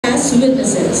as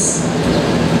witnesses.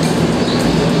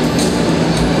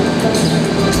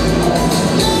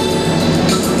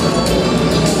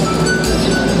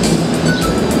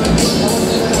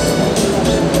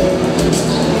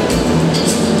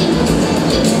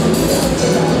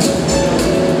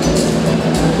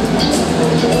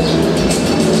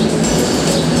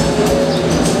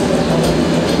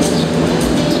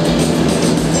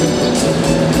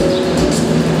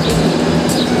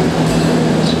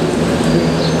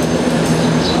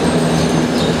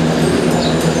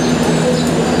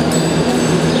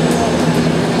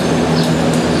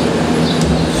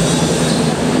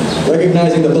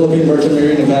 Recognizing the Philippine Merchant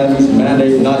Marine Academy's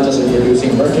mandate not just in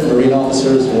producing merchant marine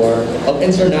officers who are of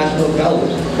international caliber,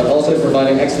 but also in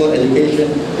providing excellent education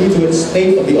due to its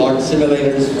state-of-the-art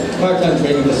simulators, maritime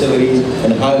training facilities,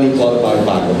 and highly qualified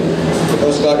faculty. The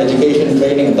Coast Guard Education and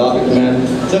Training and Doctrine Command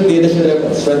took the initiative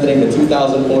of strengthening the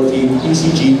 2014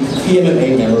 PCG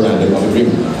PMMA Memorandum of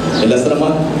Agreement. In less than a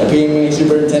month, the PMMA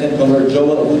Superintendent, Commodore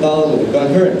Joel Abutal, with the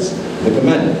concurrence of the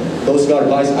Commandant, Coast Guard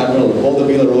Vice Admiral Leopoldo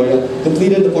Laroya,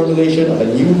 completed the formulation of a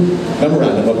new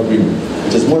Memorandum of Agreement,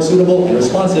 which is more suitable and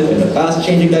responsive in the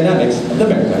fast-changing dynamics of the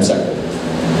maritime sector.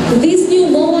 This new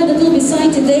MOA that will be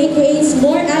signed today creates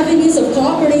more avenues of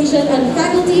cooperation and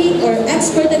faculty or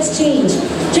expert exchange,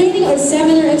 training or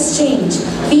seminar exchange,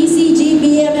 PCG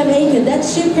PMMA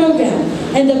Cadetship Program,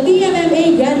 and the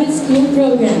PMMA Graduate School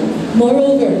Program.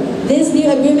 Moreover, this new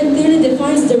agreement clearly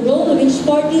defines the role of each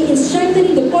party in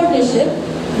strengthening the partnership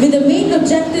with the main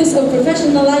objectives of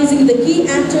professionalizing the key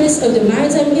actors of the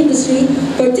maritime industry,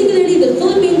 particularly the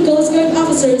Philippine Coast Guard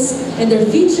officers and their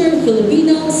future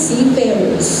Filipino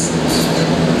seafarers.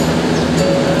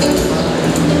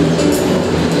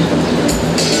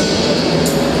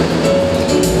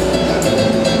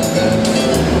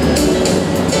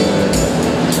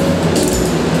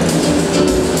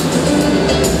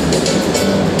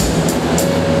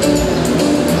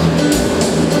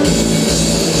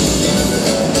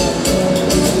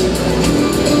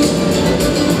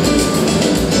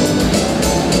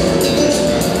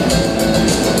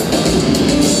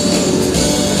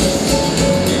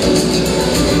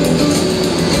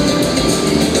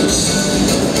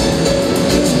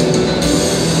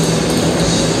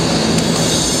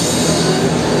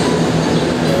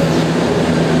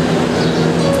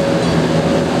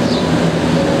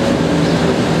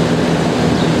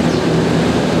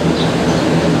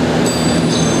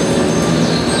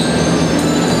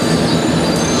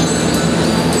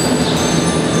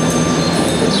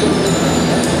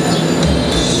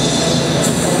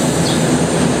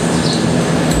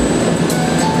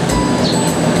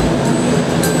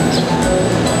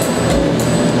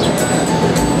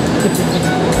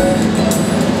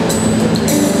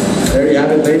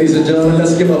 Ladies and gentlemen,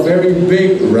 let's give a very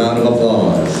big round of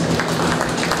applause.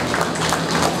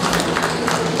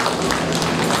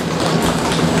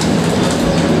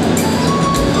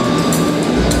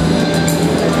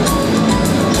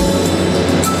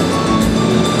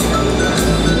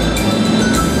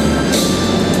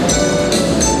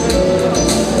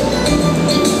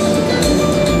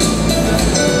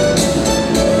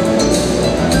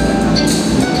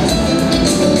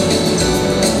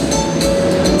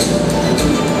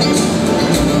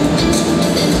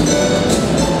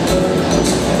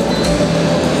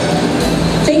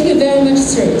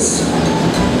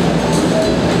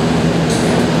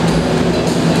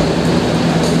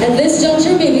 At this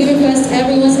juncture, may we request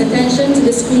everyone's attention to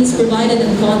the screens provided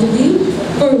in front of you,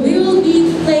 for we will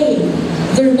be playing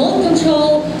the remote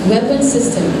control weapon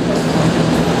system.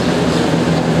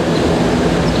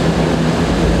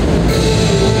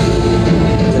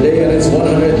 Today, on its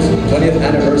 120th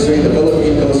anniversary, the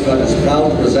Philippine Coast Guard is proud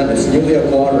to present its newly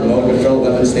acquired remote control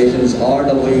weapon stations,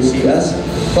 RWCS,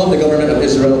 from the Government of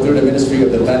Israel through the Ministry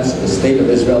of Defense of the State of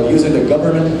Israel, using the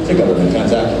government-to-government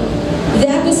transaction. The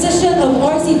acquisition of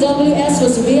RCWS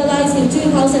was realized in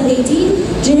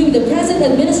 2018 during the present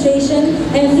administration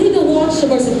and through the watch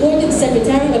of our supporting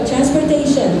Secretary of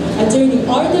Transportation, Attorney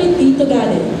Arthur P.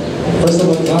 Togaden. First of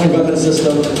a kind weapon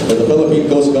system with the Philippine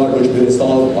Coast Guard, which will be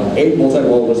installed on 8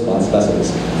 multi-role response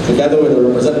vessels, together with a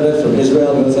representative from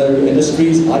Israel Military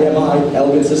Industries, IMI,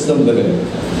 Elgin System Limited.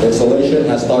 The installation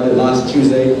has started last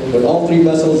Tuesday with all 3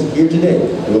 vessels here today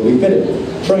and will be fitted,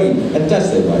 trained, and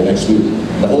tested by next week.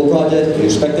 The whole project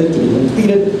is expected to be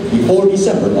completed before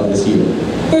December of this year.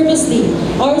 Purposely,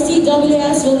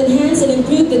 RCWS will enhance and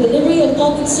improve the delivery of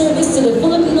public service to the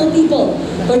Filipino people,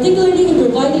 particularly in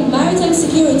providing maritime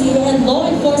security and law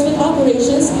enforcement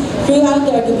operations throughout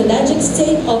the archipelagic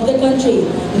state of the country.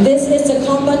 This is to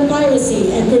combat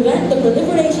piracy and prevent the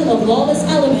proliferation of lawless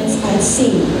elements at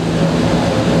sea.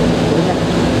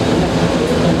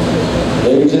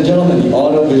 Ladies and gentlemen, the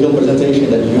audio-visual presentation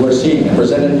that you are seeing and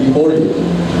presented before you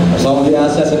are some of the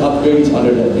assets and upgrades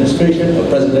under the administration of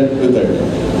President Duterte.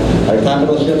 Our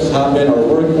capital ships have been our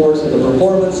workhorse in the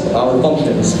performance of our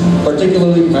functions,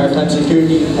 particularly maritime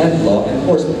security and law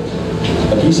enforcement.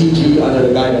 The PCG, under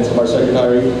the guidance of our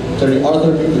Secretary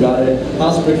Arthur B. Dugade,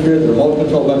 has procured remote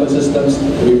control weapon systems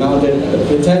to be mounted at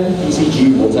the 10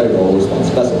 PCG multi-role response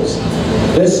vessels.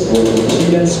 This will be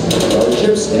precedence for our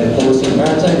ships in enforcing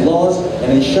maritime laws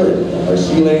and ensuring that our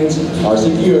sea lanes are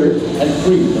secured and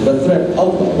free from the threat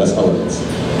of lawless elements.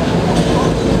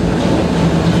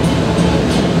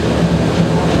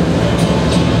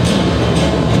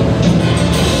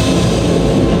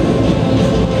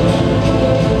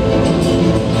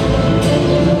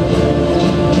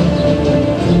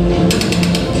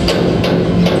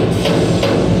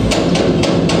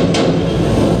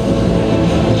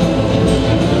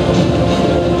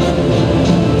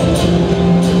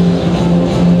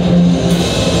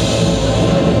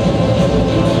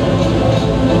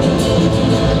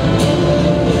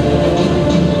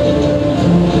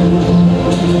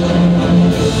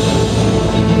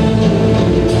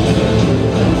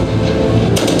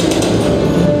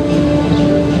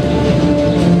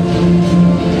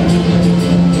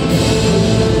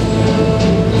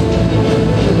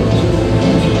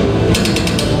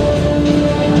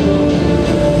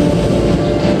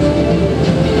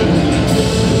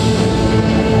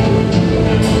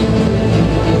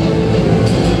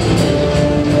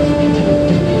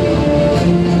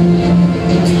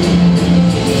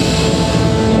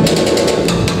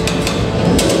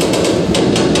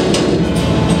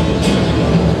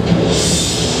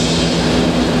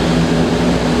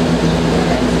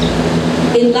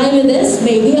 In line with this,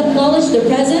 may we acknowledge the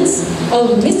presence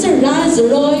of Mr.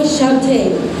 Laroya,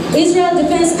 Israel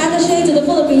Defense Attaché to the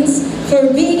Philippines,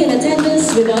 for being in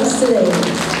attendance with us today.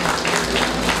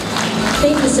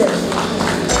 Thank you, sir.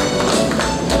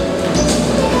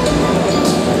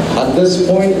 At this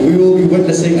point, we will be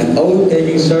witnessing an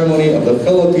oath-taking ceremony of the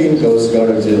Philippine Coast Guard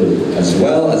Auxiliary, as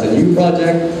well as a new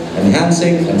project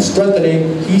enhancing and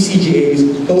strengthening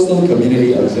PCGA's Coastal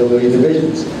Community Auxiliary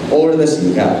Divisions, or the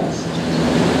CCADs.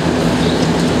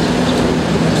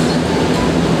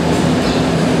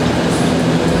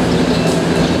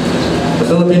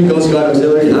 The Philippine Coast Guard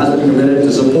Auxiliary has been committed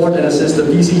to support and assist the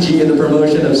PCG in the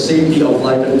promotion of safety of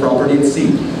life and property at sea,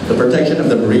 the protection of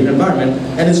the marine environment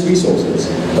and its resources,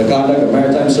 the conduct of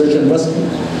maritime search and rescue,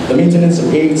 the maintenance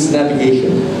of aids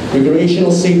navigation,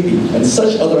 recreational safety, and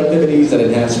such other activities that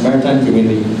enhance maritime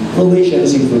community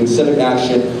relations, including civic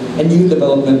action and youth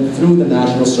development through the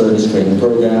National Service Training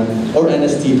Program, or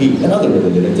NSTP, and other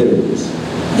related activities.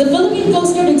 The Philippine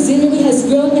Coast Guard Auxiliary has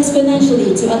grown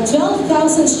exponentially to a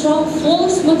 12,000-strong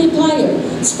force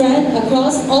multiplier spread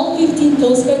across all 15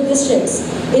 Coast Guard districts.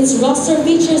 Its roster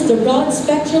features the broad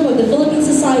spectrum of the Philippine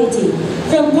society,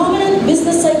 from prominent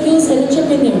business tycoons and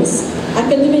entrepreneurs,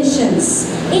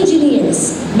 academicians,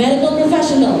 engineers, medical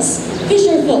professionals,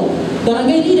 fisherfolk,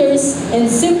 barangay leaders, and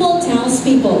simple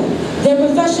townspeople. Their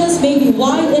professions may be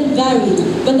wide and varied,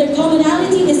 but their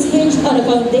commonality is hinged on a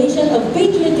foundation of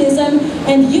patriotism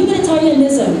and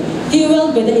humanitarianism,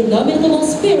 fueled by the indomitable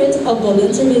spirit of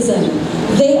volunteerism.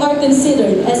 They are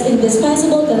considered as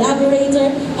indispensable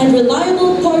collaborator and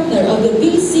reliable partner of the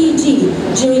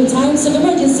PCG during times of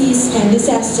emergencies and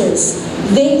disasters.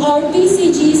 They are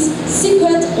PCG's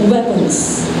secret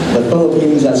weapons. The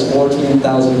Philippines has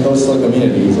 14,000 coastal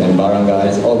communities and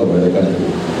barangays all over the country.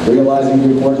 Realizing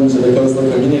the importance of the coastal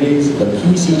communities, the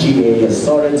PCGA has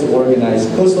started to organize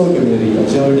Coastal Community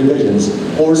Auxiliary Divisions,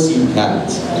 or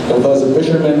CCADs, composed of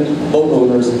fishermen, boat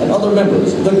owners, and other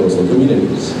members of the coastal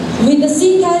communities. With the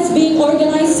CCADs being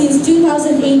organized since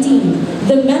 2018,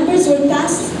 the members were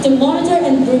tasked to monitor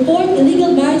and report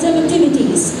illegal maritime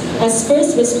activities as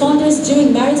first responders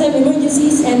during maritime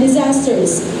emergencies and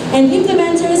disasters, and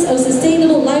implementers of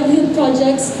sustainable livelihood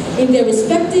projects in their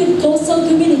respective coastal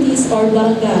communities or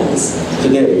barangays.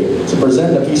 Today, to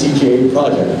present the PCGA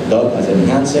project, dubbed as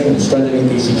Enhancing and Strengthening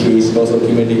PCGA's Coastal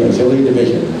Community Auxiliary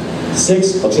Division,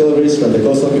 6 auxiliaries from the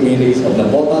coastal communities of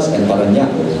Napotas and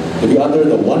Parañaque to be under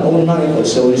the 109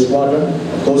 Auxiliary Squadron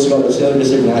of Coast Guard Auxiliary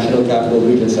District National Capital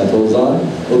Region Central Luzon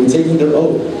will be taking their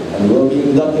oath and will be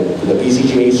inducted to the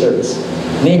PCGA service,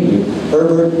 namely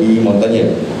Herbert B.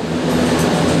 Montañez,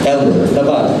 Elmer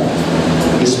Navarro,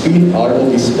 Crispin R.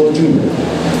 Obispo Jr.,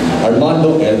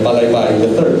 Armando L. Palaypay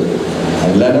III,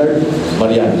 and Leonard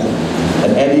Mariano,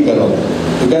 and Eddie Garon,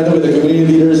 together with the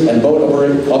community leaders and boat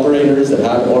operators that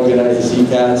have organized the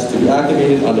CCADs to be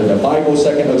activated under the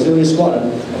 502nd Auxiliary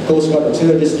Squadron of Coast Guard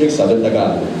Auxiliary District Southern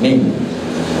Tagalog, namely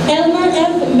Elmer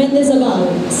F. Mendezabal,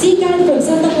 CCAD from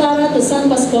Santa San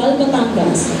Pascual,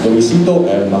 Batangas. Luisito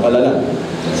M. Macalalan,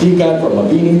 SEACAD from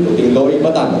Mabini to Tingloy,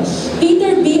 Batangas.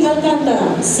 Peter B.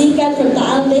 Alcantara, SEACAD from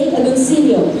Taal Lake,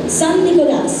 Agoncillo, San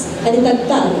Nicolas,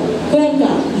 Alitagtag,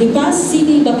 Cuenca, Lipas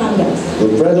City, Batangas.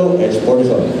 Wilfredo H.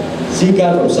 Porzon,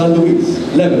 SEACAD from San Luis,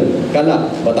 Lemon,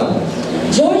 Calac, Batangas.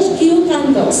 George Q.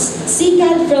 Cantos,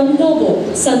 SEACAD from Lobo,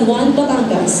 San Juan,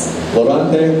 Batangas.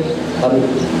 Lorante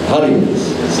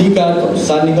Harimus, SEACAD from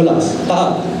San Nicolas,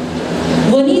 Taal.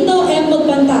 Bonito M.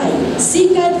 Magpantay,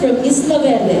 SEACAD from Isla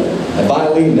Verde. And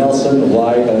finally, Nelson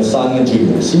Y. Cansangan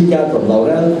Jr., SEACAD from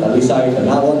Laurel, Talisay,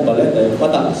 Tanawan, Balete,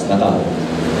 Batangas, Natal.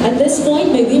 At this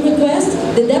point, may we request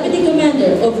the Deputy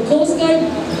Commander of Coast Guard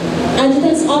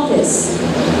Adjutant's Office,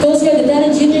 Coast Guard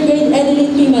Lieutenant Junior Grade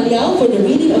Edeline P. Maliao, for the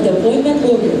reading of the appointment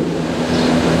order.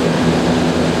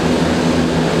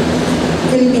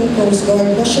 Philippine Coast Guard,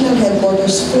 National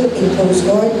Headquarters, Philippine Coast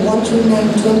Guard, 129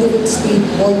 25th Street,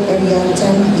 Port Area,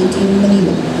 1018,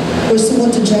 Manila.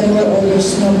 Pursuant to General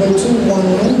Orders Number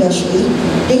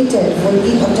 219-8, dated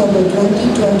 14 October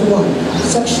 2021,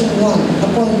 Section 1,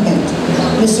 Appointment.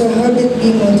 Mr. Herbert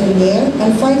B. Montanier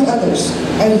and 5 others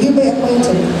are hereby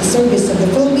appointed to the service of the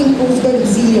Philippine Coast Guard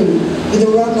Auxiliary with the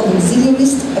rank of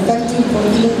Auxiliarist effective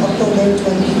 14 October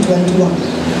 2021.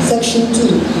 Section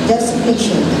 2,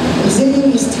 Designation.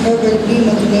 Auxiliarist Herbert B.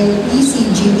 Montanier,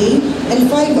 PCGA, and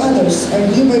 5 others are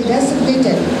hereby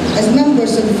designated as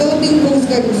members of the Philippine Coast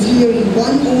Guard Auxiliary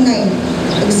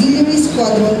 109 Auxiliary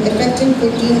Squadron effective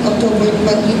 14 October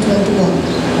 2021.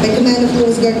 By command of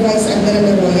Coast Guard Vice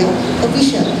Admiral Laroya,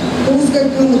 Official, Coast Guard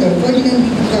Commodore Ferdinand B.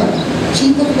 Picard,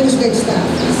 Chief of Coast Guard Staff,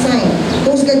 signed,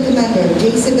 Coast Guard Commander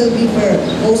J. Sibyl B. Ferrer,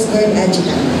 Coast Guard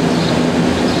Adjutant.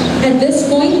 At this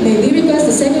point, may we request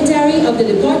the Secretary of the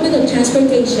Department of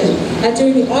Transportation,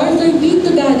 Attorney Arthur B.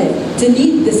 Tugade, to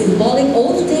lead the symbolic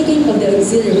oath-taking of the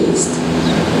auxiliaries.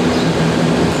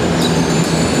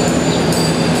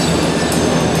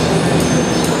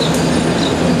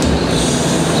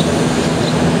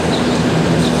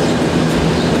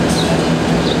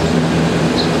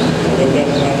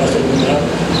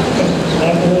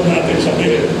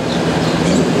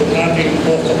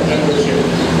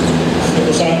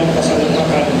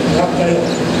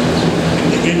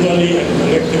 Individually and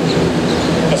collectively.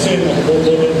 Kasi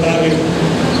nagbo-volunteering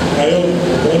kayo,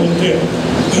 volunteer.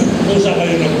 Kusa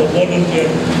kayo nagbo-volunteer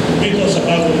dito sa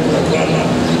bagong programa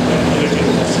ng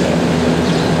Philippine Coast Guard.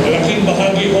 Malaking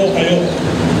bahagi ko kayo,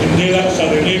 hindi lang sa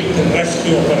relief and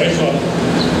rescue operation.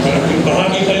 Malaking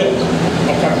bahagi kayo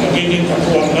kapag nagiging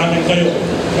kakuwang namin kayo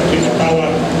sa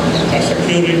tinatawag na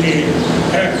security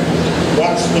and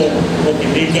watchdog o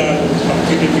illegal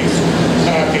activities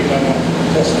sa ating mga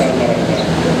coastal barangay.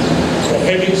 So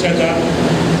having said that,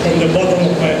 from the bottom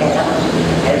of my heart,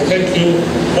 I thank you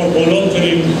for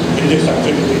volunteering in this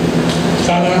activity.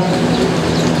 Sana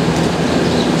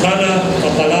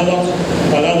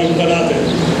palawin pa natin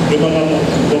yung mga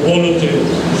volunteer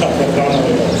sa programa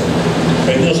ito.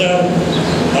 Kaya ito, sir,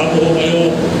 bago ko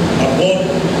kayo abot,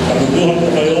 saluduhan ko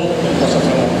kayo ng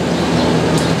pasasalamat.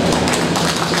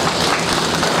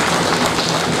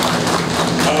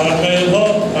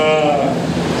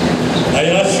 I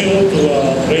ask you to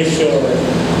raise your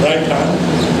right hand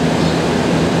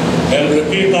and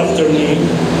repeat after me,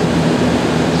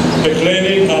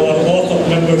 declaring our oath of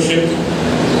membership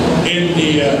in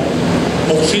the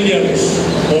auxiliaries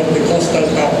or the coastal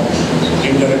towns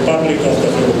in the Republic of the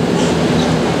Philippines.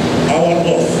 Our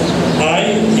oath. I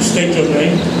state your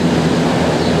name.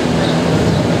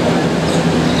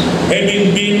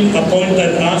 Having been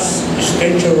appointed as,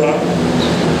 state your rank,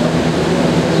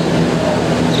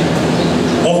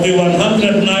 of the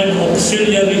 109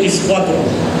 Auxiliary Squadron,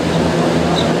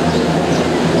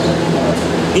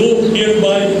 do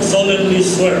hereby solemnly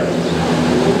swear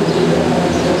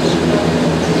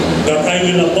that I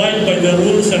will abide by the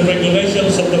rules and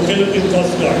regulations of the Philippine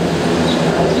Coast Guard,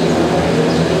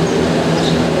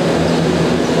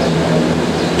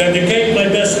 dedicate my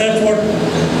best effort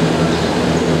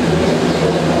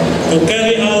to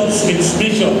carry out its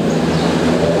mission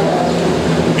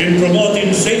in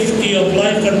promoting safety of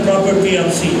life and property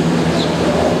at sea,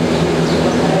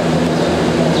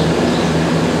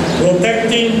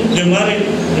 protecting the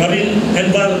marine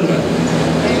environment,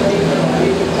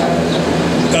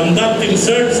 conducting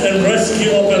search and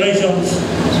rescue operations,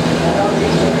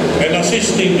 and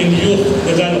assisting in youth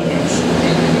developments.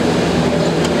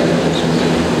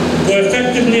 To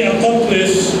effectively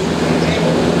accomplish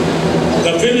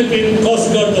the Philippine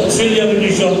Coast Guard Auxiliary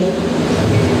Mission,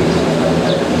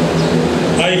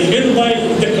 I hereby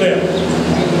declare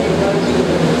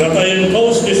that I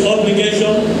impose this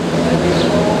obligation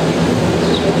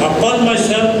upon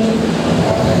myself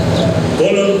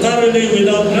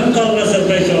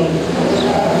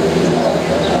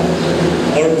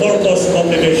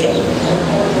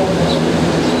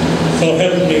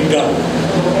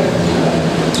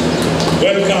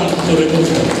to remove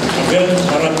them. Again,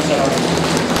 maraming salamat.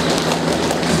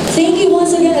 Thank you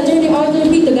once again, Attorney Arthur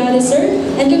P. Tagada, sir,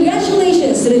 and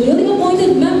congratulations to the newly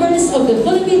appointed members of the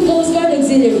Philippine Coast Guard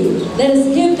Auxiliary. Let us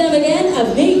give them again a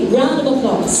big round of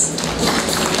applause.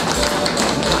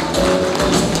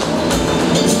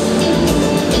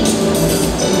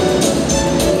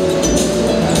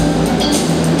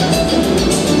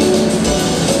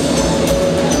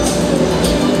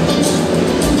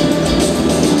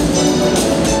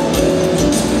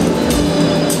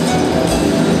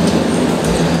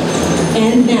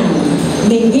 And now,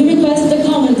 may we request the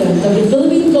Commandant of the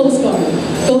Philippine Coast Guard,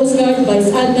 Coast Guard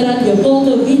Vice Admiral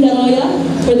Leopoldo V. Laroya,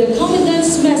 for the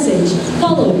Commandant's message,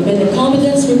 followed by the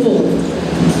Commandant's report.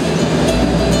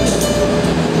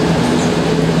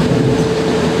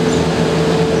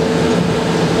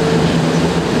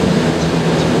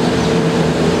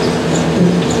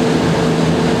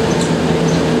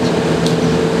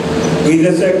 With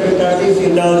the Secretary's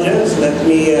indulgence, let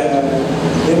me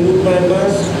remove my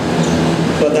mask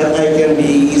so that I can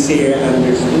be easier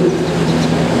understood.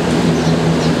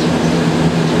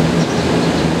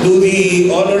 To the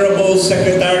Honorable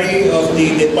Secretary of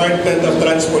the Department of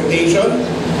Transportation,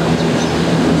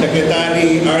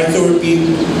 Secretary Arthur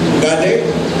P. Gade,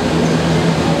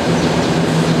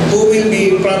 who will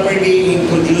be properly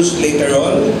introduced later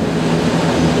on.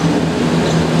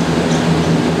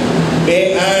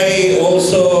 May I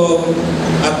also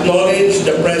acknowledge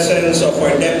the presence of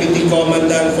our Deputy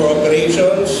Commandant for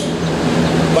Operations,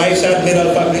 Vice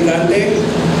Admiral Fabricante,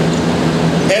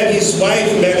 and his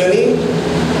wife, Melanie.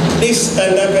 Please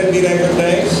stand up and be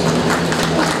recognized.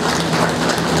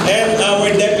 And our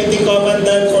Deputy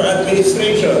Commandant for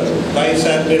Administration, Vice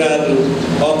Admiral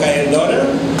Okayandona,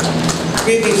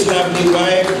 with his lovely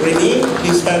wife, Renee.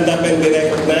 Please stand up and be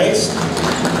recognized.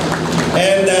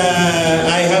 And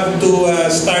I have to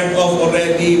start off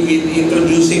already with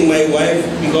introducing my wife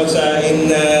because in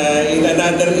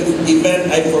another event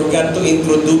I forgot to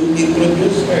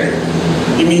introduce her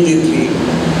immediately.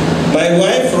 My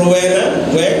wife, Rowena,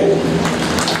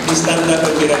 please stand up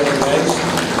and be recognized.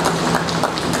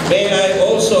 May I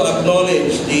also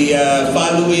acknowledge the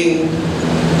following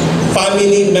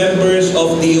family members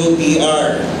of the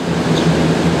OTR.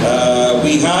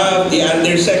 We have the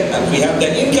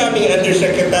incoming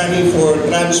Undersecretary for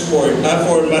Transport,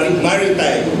 for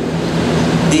Maritime,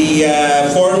 the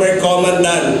former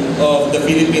Commandant of the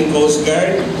Philippine Coast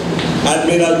Guard,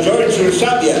 Admiral George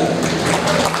Ursabia.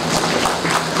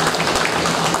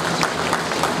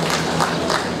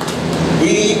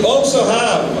 We also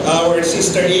have our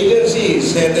sister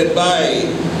agencies headed by,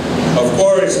 of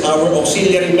course, our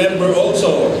auxiliary member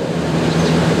also,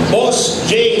 Boss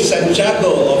J.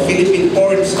 Santiago of Philippine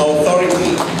Ports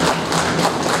Authority.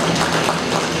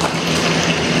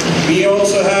 We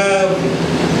also have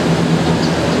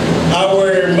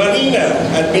our Marina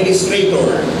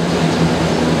Administrator.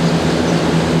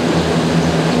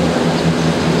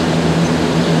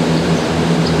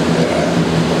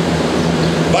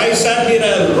 Vice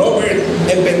Admiral Robert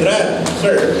Empedran.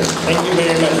 Sir, thank you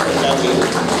very much for coming.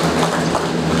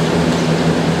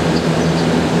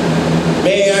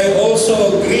 May I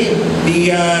also greet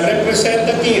the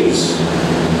representatives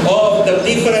of the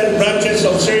different branches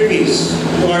of service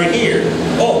who are here.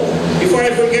 Oh, before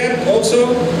I forget, also,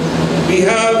 we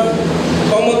have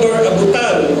Commodore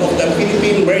Abutal of the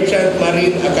Philippine Merchant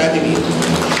Marine Academy.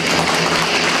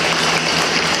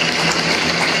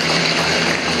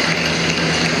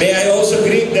 May I also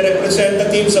greet the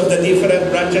representatives of the different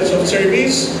branches of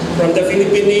service from the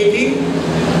Philippine Navy.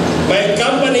 My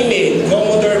company mate,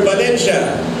 Commodore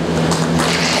Valencia,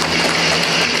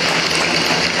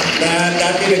 na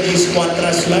dati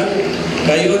nag-squatras lang,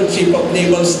 ngayon Chief of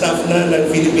Naval Staff na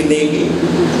ng Philippine Navy.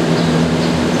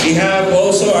 We have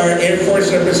also our Air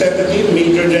Force representative,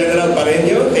 Major General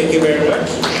Pareño. Thank you very much.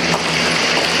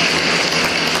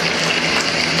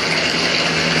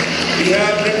 We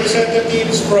have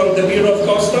representatives from the Bureau of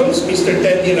Customs, Mr.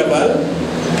 Teddy Raval.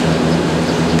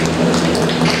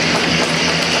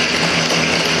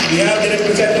 We have the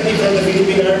representative from the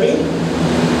Philippine Army.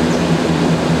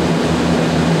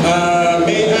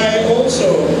 May I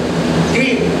also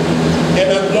greet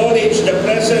and acknowledge the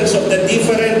presence of the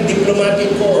different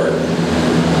diplomatic corps.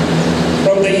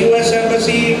 From the U.S.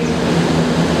 Embassy,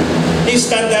 please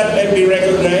stand up and be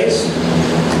recognized.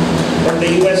 From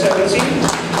the U.S. Embassy.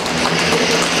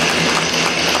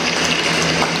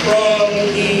 From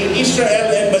the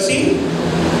Israel Embassy.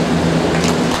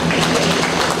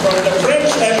 From the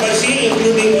French Embassy,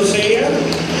 including Hosea.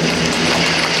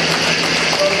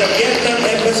 From the Vietnam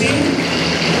Embassy.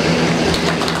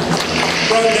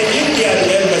 From the Indian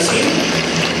Embassy.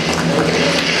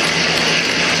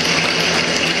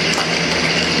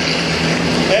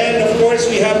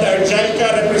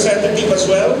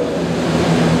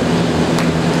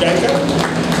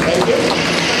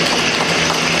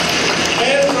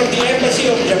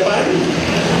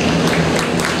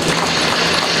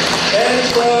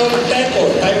 from TECO,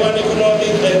 Taiwan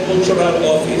Economic and Cultural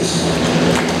Office.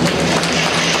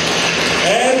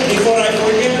 And before I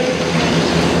forget,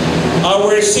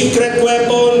 our secret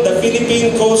weapon, the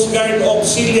Philippine Coast Guard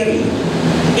Auxiliary.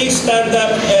 Please stand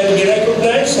up and be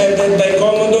recognized, headed by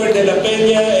Commodore De La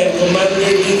Peña and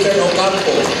Commander Dieter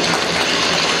Ocampo.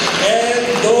 And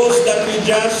those that we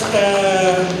just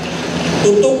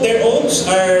who took their oaths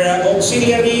are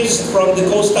auxiliaries from the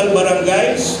coastal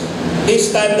barangays. Please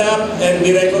stand up and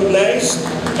be recognized,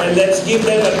 and let's give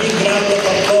them a big round of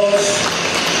applause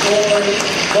for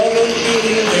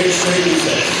volunteering their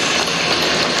services.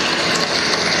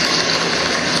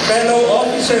 Fellow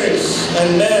officers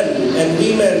and men and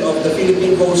women of the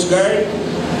Philippine Coast Guard,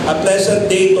 a pleasant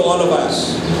day to all of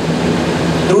us.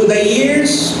 Through the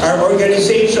years, our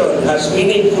organization has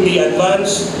meaningfully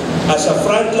advanced as a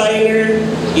frontliner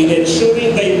in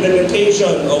ensuring the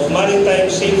implementation of maritime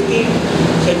safety,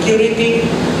 security,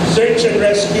 search and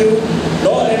rescue,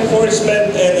 law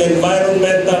enforcement, and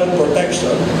environmental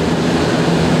protection.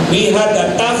 We had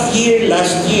a tough year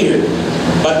last year,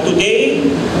 but today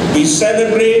we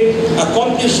celebrate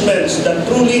accomplishments that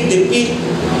truly depict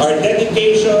our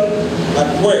dedication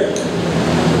at work.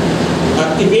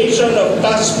 Activation of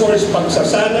Task Force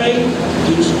Pagsasanay,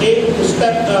 which aimed to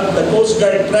step up the Coast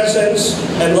Guard presence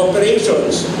and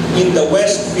operations in the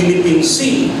West Philippine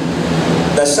Sea.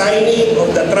 The signing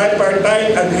of the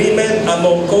tripartite agreement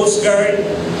among Coast Guard,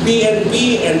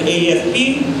 PNP, and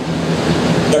AFP.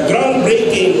 The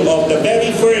groundbreaking of the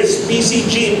very first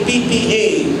PCG and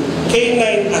PMMA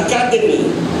K9 Academy,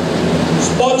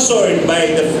 sponsored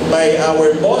by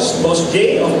our boss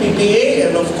Jay of PPA,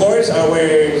 and of course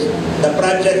the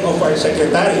project of our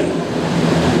secretary.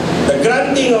 The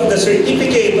granting of the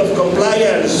Certificate of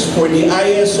Compliance for the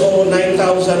ISO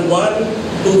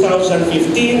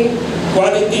 9001-2015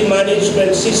 Quality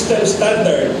Management System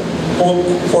Standard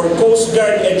for Coast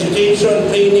Guard Education,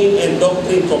 Training, and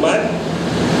Doctrine Command,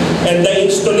 and the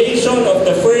installation of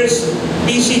the first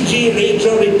PCG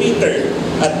radio repeater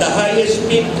at the highest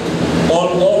peak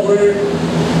all over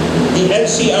the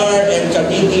NCR and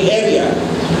Cavite area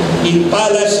in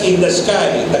Palace in the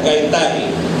Sky, Tagaytay.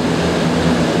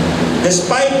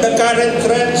 Despite the current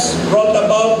threats brought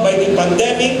about by the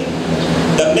pandemic,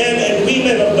 the men and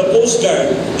women of the Coast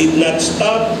Guard did not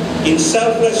stop in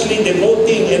selflessly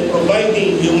devoting and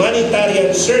providing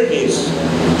humanitarian service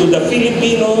to the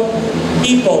Filipino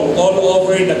people all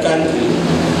over the country.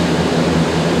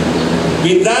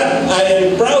 With that, I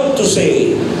am proud to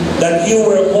say that you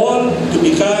were on to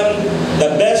become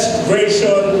the best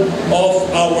version of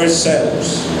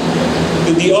ourselves.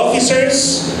 To the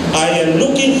officers, I am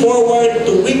looking forward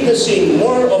to witnessing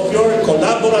more of your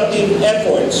collaborative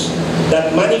efforts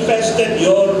that manifested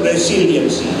your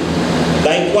resiliency.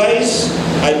 Likewise,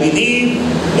 I believe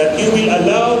that you will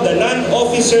allow the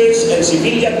non-officers and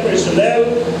civilian personnel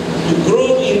to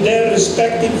grow in their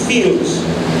respective fields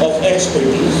of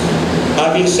expertise.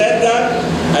 Having said that,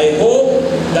 I hope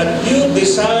that you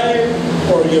desire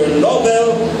for your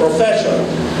noble profession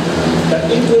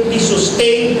that it will be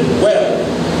sustained well.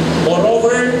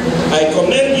 Moreover, I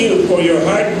commend you for your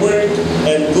hard work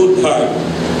and good heart.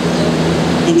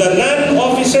 To the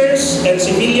non-officers and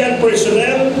civilian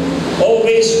personnel,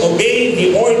 always obey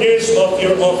the orders of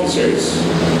your officers.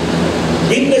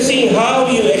 Witnessing how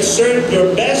you exert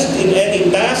your best in any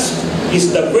task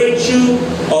is the virtue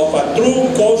of a true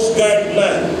Coast Guard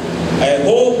man. I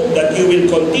hope that you will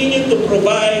continue to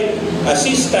provide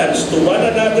assistance to one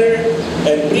another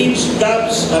and bridge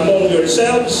gaps among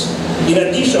yourselves. In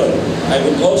addition, I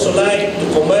would also like to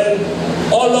commend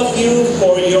all of you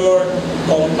for your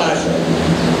compassion.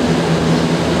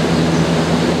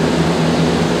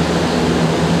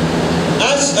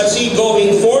 As a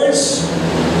seagoing force,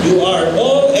 you are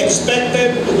all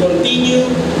expected to continue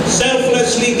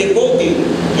selflessly devoting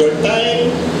your time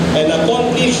and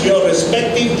accomplish your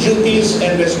respective duties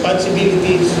and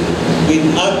responsibilities with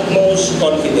utmost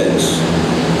confidence.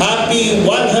 Happy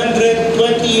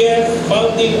 120th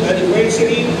founding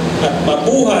anniversary at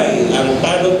mabuhay ang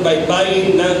tanod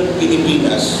baybayin ng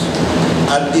Pilipinas.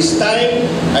 At this time,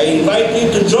 I invite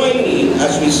you to join me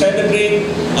as we celebrate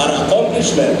our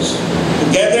accomplishments.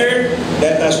 Together,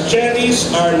 let us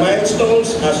cherish our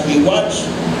milestones as we watch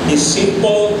this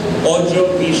simple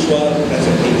audio-visual